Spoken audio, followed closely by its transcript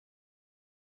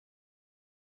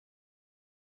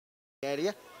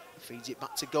area, feeds it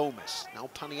back to Gomez. Now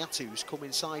Panayioutou's come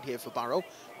inside here for Barrow.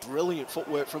 Brilliant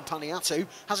footwork from Panayiotou.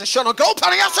 Has a shot on goal,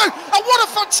 Panayiotou! And what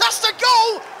a fantastic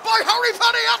goal by Harry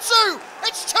Panayiotou!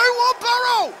 It's 2-1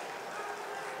 Barrow!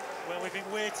 Well, we've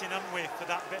been waiting, haven't we, for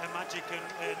that bit of magic,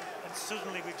 and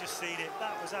suddenly we've just seen it.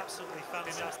 That was absolutely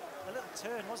fantastic. A little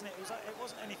turn, wasn't it? It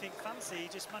wasn't anything fancy. He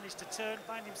just managed to turn,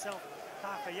 find himself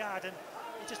half a yard, and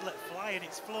he just let fly, and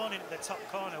it's flown into the top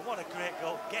corner. What a great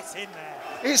goal. Get in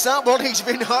there. Is that what he's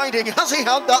been hiding? Has he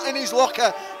had that in his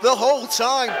locker the whole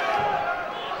time?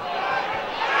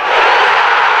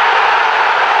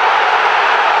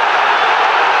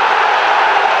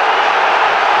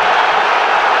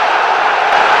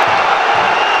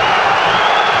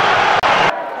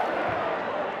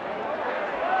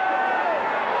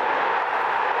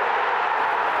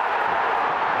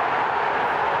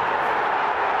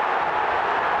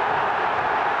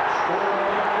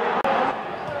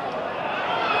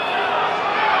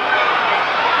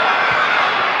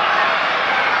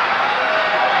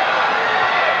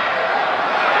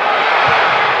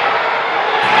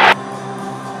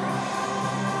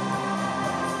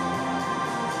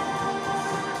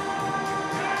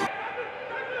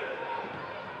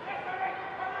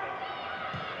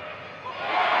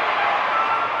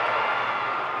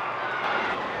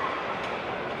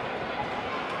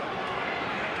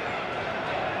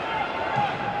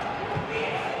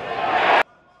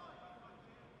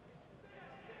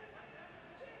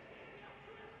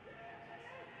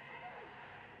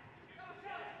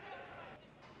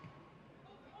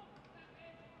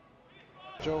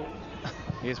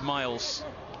 Here's Miles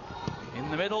in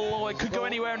the middle. Oh, it could go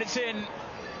anywhere, and it's in.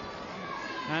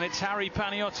 And it's Harry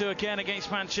Panayiotou again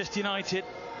against Manchester United.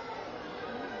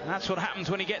 And that's what happens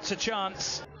when he gets a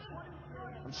chance.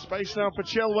 And space now for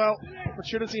Chilwell.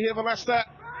 Opportunity here for Leicester.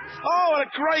 Oh, and a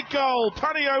great goal.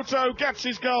 Panayiotou gets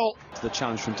his goal. The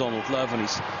challenge from Donald Love, and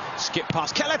he's skipped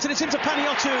past Kellett, and it's into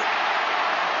Panayiotou.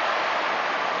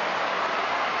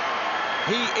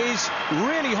 He is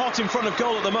really hot in front of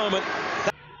goal at the moment.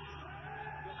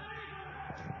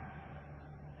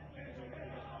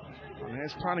 And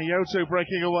here's Panayiotou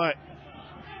breaking away.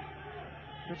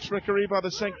 Good trickery by the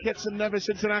St Kitts and Nevis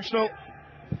international.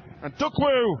 And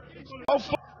Dukwu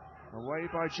away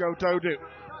by Joe Dodu.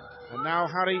 And now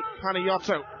Harry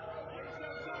Panayiotou.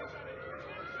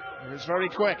 It's very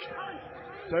quick.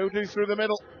 Dodu through the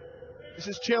middle. This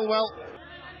is Chilwell.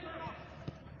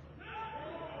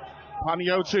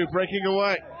 Panayiotou breaking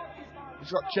away.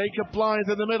 He's got Jacob Blythe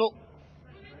in the middle.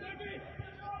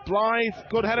 Blythe,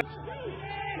 good header.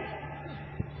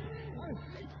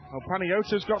 Oh,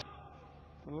 Panayotou's got...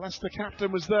 The Leicester captain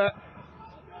was there.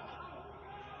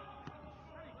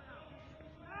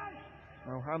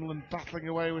 Oh, Hanlon battling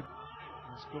away with...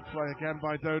 That's good play again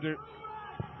by Dodu.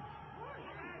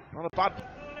 Not a bad...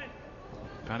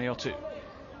 Panayiotou.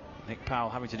 Nick Powell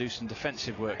having to do some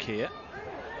defensive work here.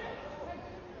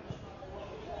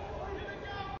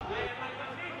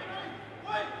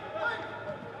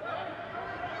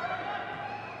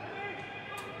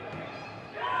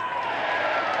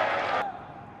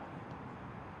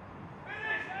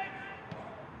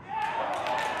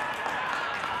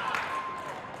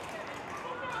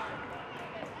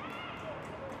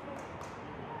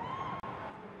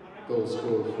 Goal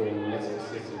scored for Leicester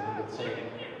City, number 10,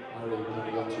 Harry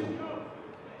Panayiotou.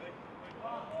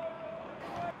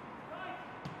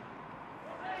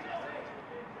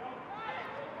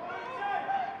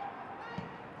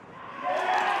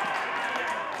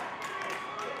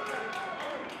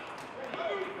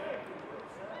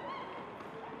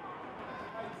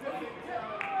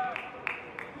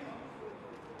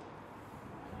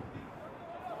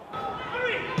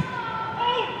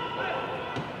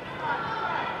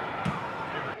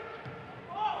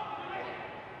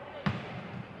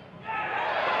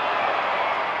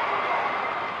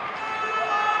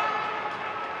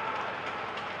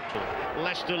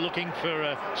 Leicester looking for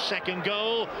a second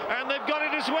goal, and they've got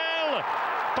it as well.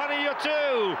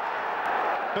 Panayiotou,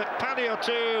 but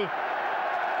Panayiotou,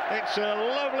 it's a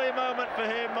lovely moment for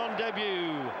him on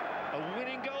debut. A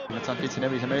winning goal. St Kitsi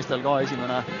Nevise meestel ka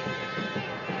esimene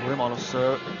võimalus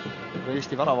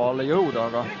Eesti värava alla jõuda,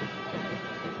 aga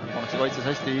pannakse kaitses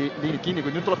hästi liinid kinni,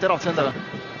 kuid nüüd tuleb teravalt nendega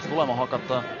tulema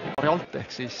hakata variant,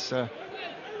 ehk siis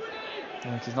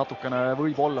natukene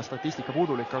võib olla statistika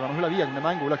puudulik, aga üle 50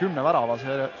 mängu, üle 10 värava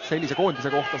sellise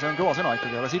koondise kohta, see on kõva sõna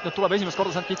ikkagi, aga siit nüüd tuleb esimest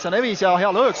korda St Kitsi Nevis ja hea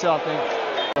löök sealt ning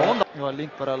Joel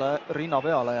Lindperele rinna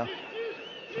peale ja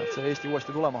see Eesti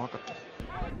uuesti tulema hakata.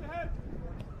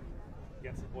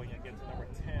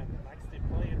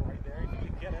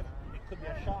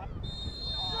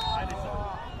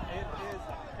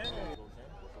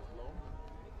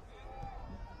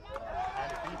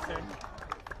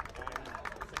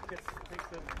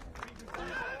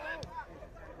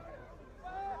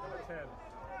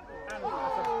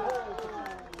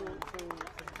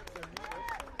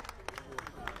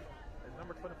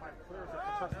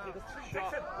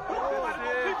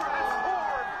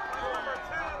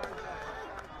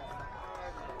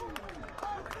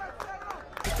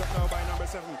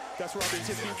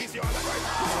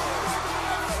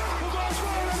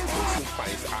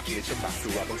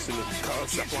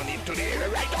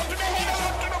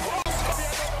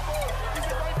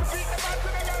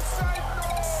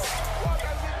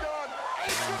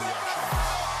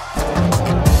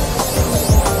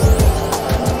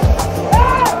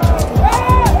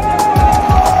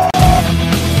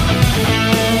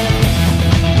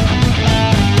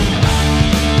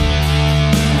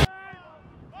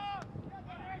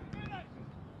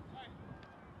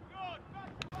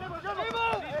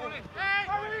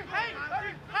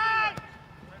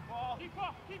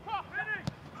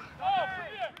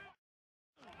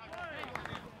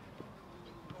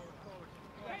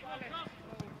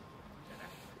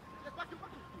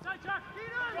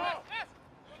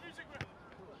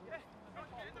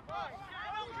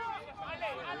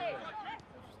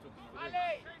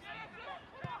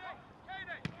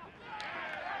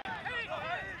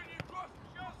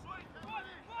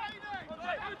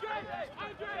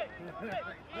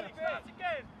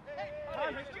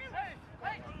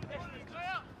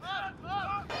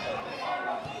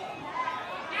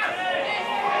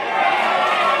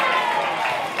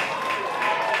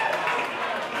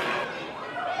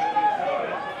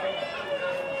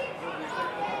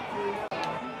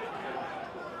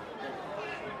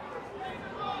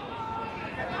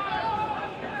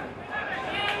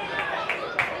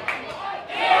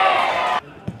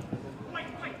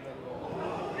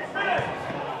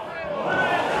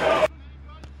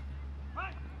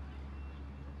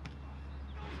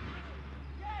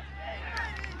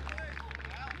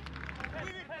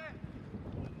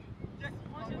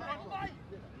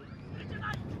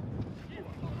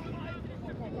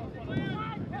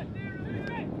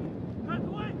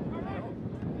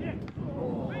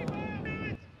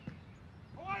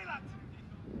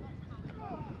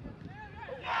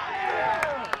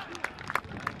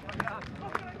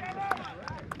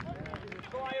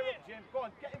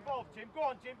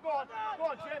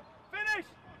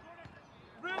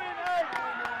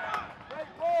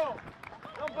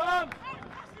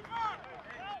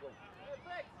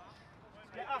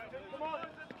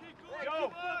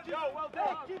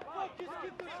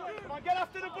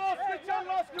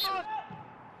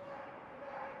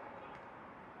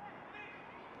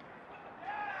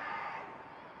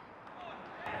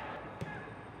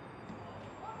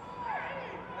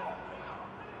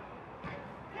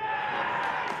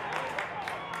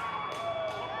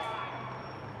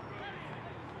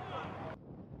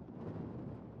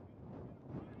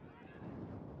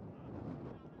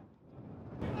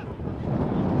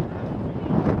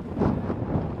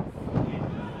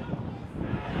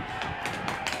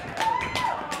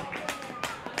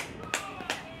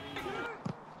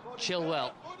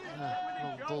 Chilwell,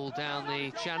 long ball down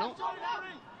the channel.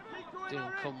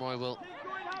 Dylan Conroy will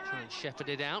try and shepherd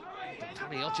it out.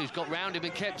 Panayiotou's got round him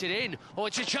and kept it in. Oh,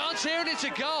 it's a chance here and it's a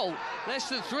goal. Less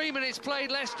than 3 minutes played,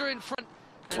 Leicester in front.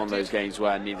 It's one of those games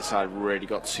where neither side really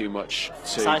got too much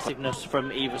decisiveness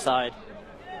from either side.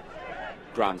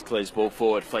 Grant clears ball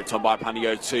forward, flicked on by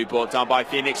Panayiotou, brought down by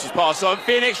Phoenix, who's passed on.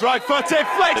 Phoenix right footed,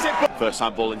 flicks it. First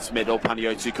time ball into middle,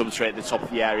 Panayiotou comes straight at the top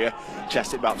of the area,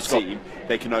 chest it back to the team.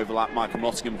 They can overlap Michael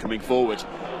Nottingham coming forward.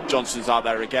 Johnson's out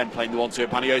there again, playing the 1-2.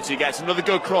 Panayiotou gets another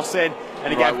good cross in,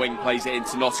 and again, right wing plays it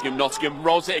into Nottingham. Nottingham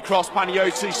rolls it across,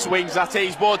 Panayiotou swings at it,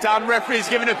 he's brought down, referee's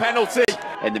giving a penalty.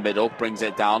 In the middle, brings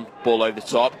it down, ball over the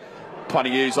top.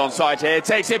 Panayioutou's onside here,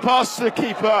 takes it past the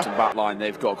keeper. Back line,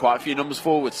 they've got quite a few numbers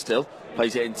forward still.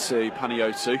 Plays it into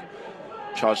Panayiotou,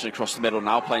 charging across the middle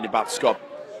now, playing it back to Scott.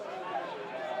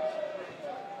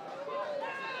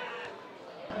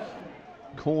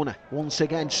 Corner once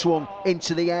again swung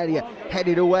into the area,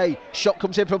 headed away. Shot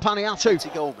comes in from Panayiotou. To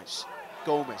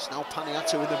Gomez, now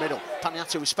Panayiotou in the middle.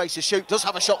 Panayiotou with space to shoot, does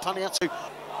have a shot. Panayiotou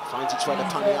finds its way to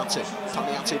Panayiotou.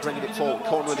 Panayiotou bringing it forward,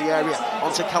 corner of the area,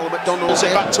 onto Callum McDonald. Pulls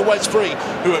it back to Westbury,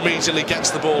 who immediately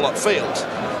gets the ball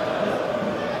upfield.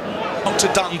 On to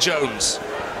Dan Jones.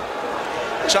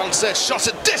 Chance there, shot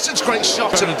at distance, great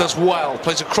shot, and does well.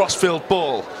 Plays a cross-field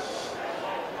ball.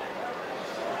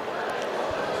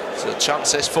 So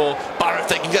chance this for Barrett,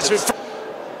 they can get to it.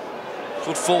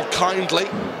 Could fall kindly.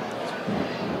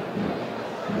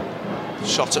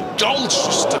 Shot at goal,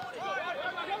 just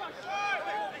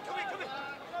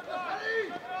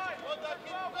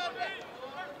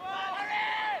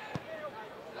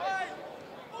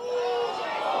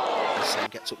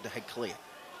gets up the head clear.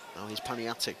 Now here's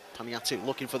Panayiotou. Panayiotou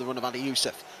looking for the run of Adi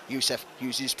Youssef. Youssef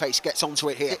uses his pace, gets onto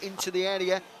it here. Into the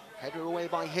area. Header away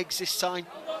by Higgs this time.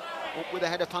 Up with the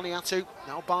header, Panayiotou.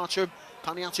 Now Bartram.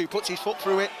 Panayiotou puts his foot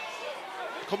through it.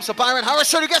 Comes to Byron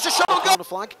Harrison, who gets a shot on goal. The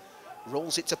flag.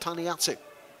 Rolls it to Panayiotou.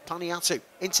 Panayiotou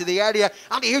into the area,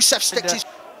 and Youssef sticks his...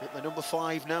 The number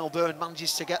 5 now, Byrne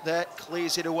manages to get there,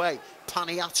 clears it away.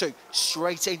 Panayiotou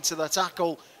straight into the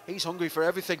tackle. He's hungry for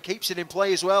everything, keeps it in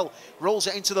play as well. Rolls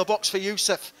it into the box for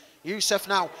Youssef. Youssef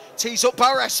now tees up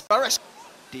Barres.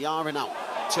 Diarra now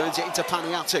turns it into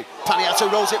Panayiotou.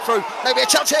 Panayiotou rolls it through. Maybe a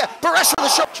chance here. Barres with the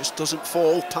shot. Just doesn't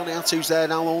fall. Panayotou's there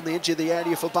now on the edge of the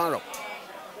area for Barrow.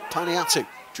 Panayiotou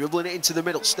dribbling it into the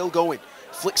middle, still going.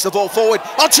 Flicks the ball forward.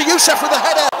 Onto Youssef with the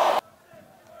header.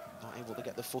 Not able to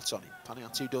get the foot on him.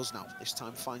 Panayiotou does now. This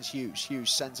time finds Hughes.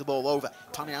 Hughes sends the ball over.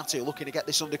 Panayiotou looking to get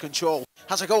this under control.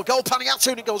 Has a goal. Panayiotou,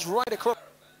 and it goes right across.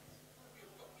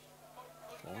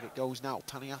 Forward it goes now.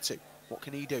 Panayiotou. What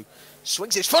can he do?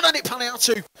 Swings his foot on it,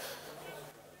 Panayiotou.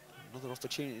 Another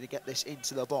opportunity to get this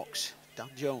into the box. Dan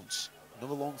Jones.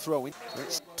 Another long throw in.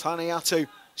 It's Panayiotou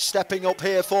stepping up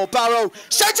here for Barrow.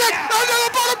 Sends it! Under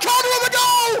the bottom corner of the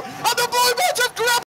goal! And the Blue Bulls have grabbed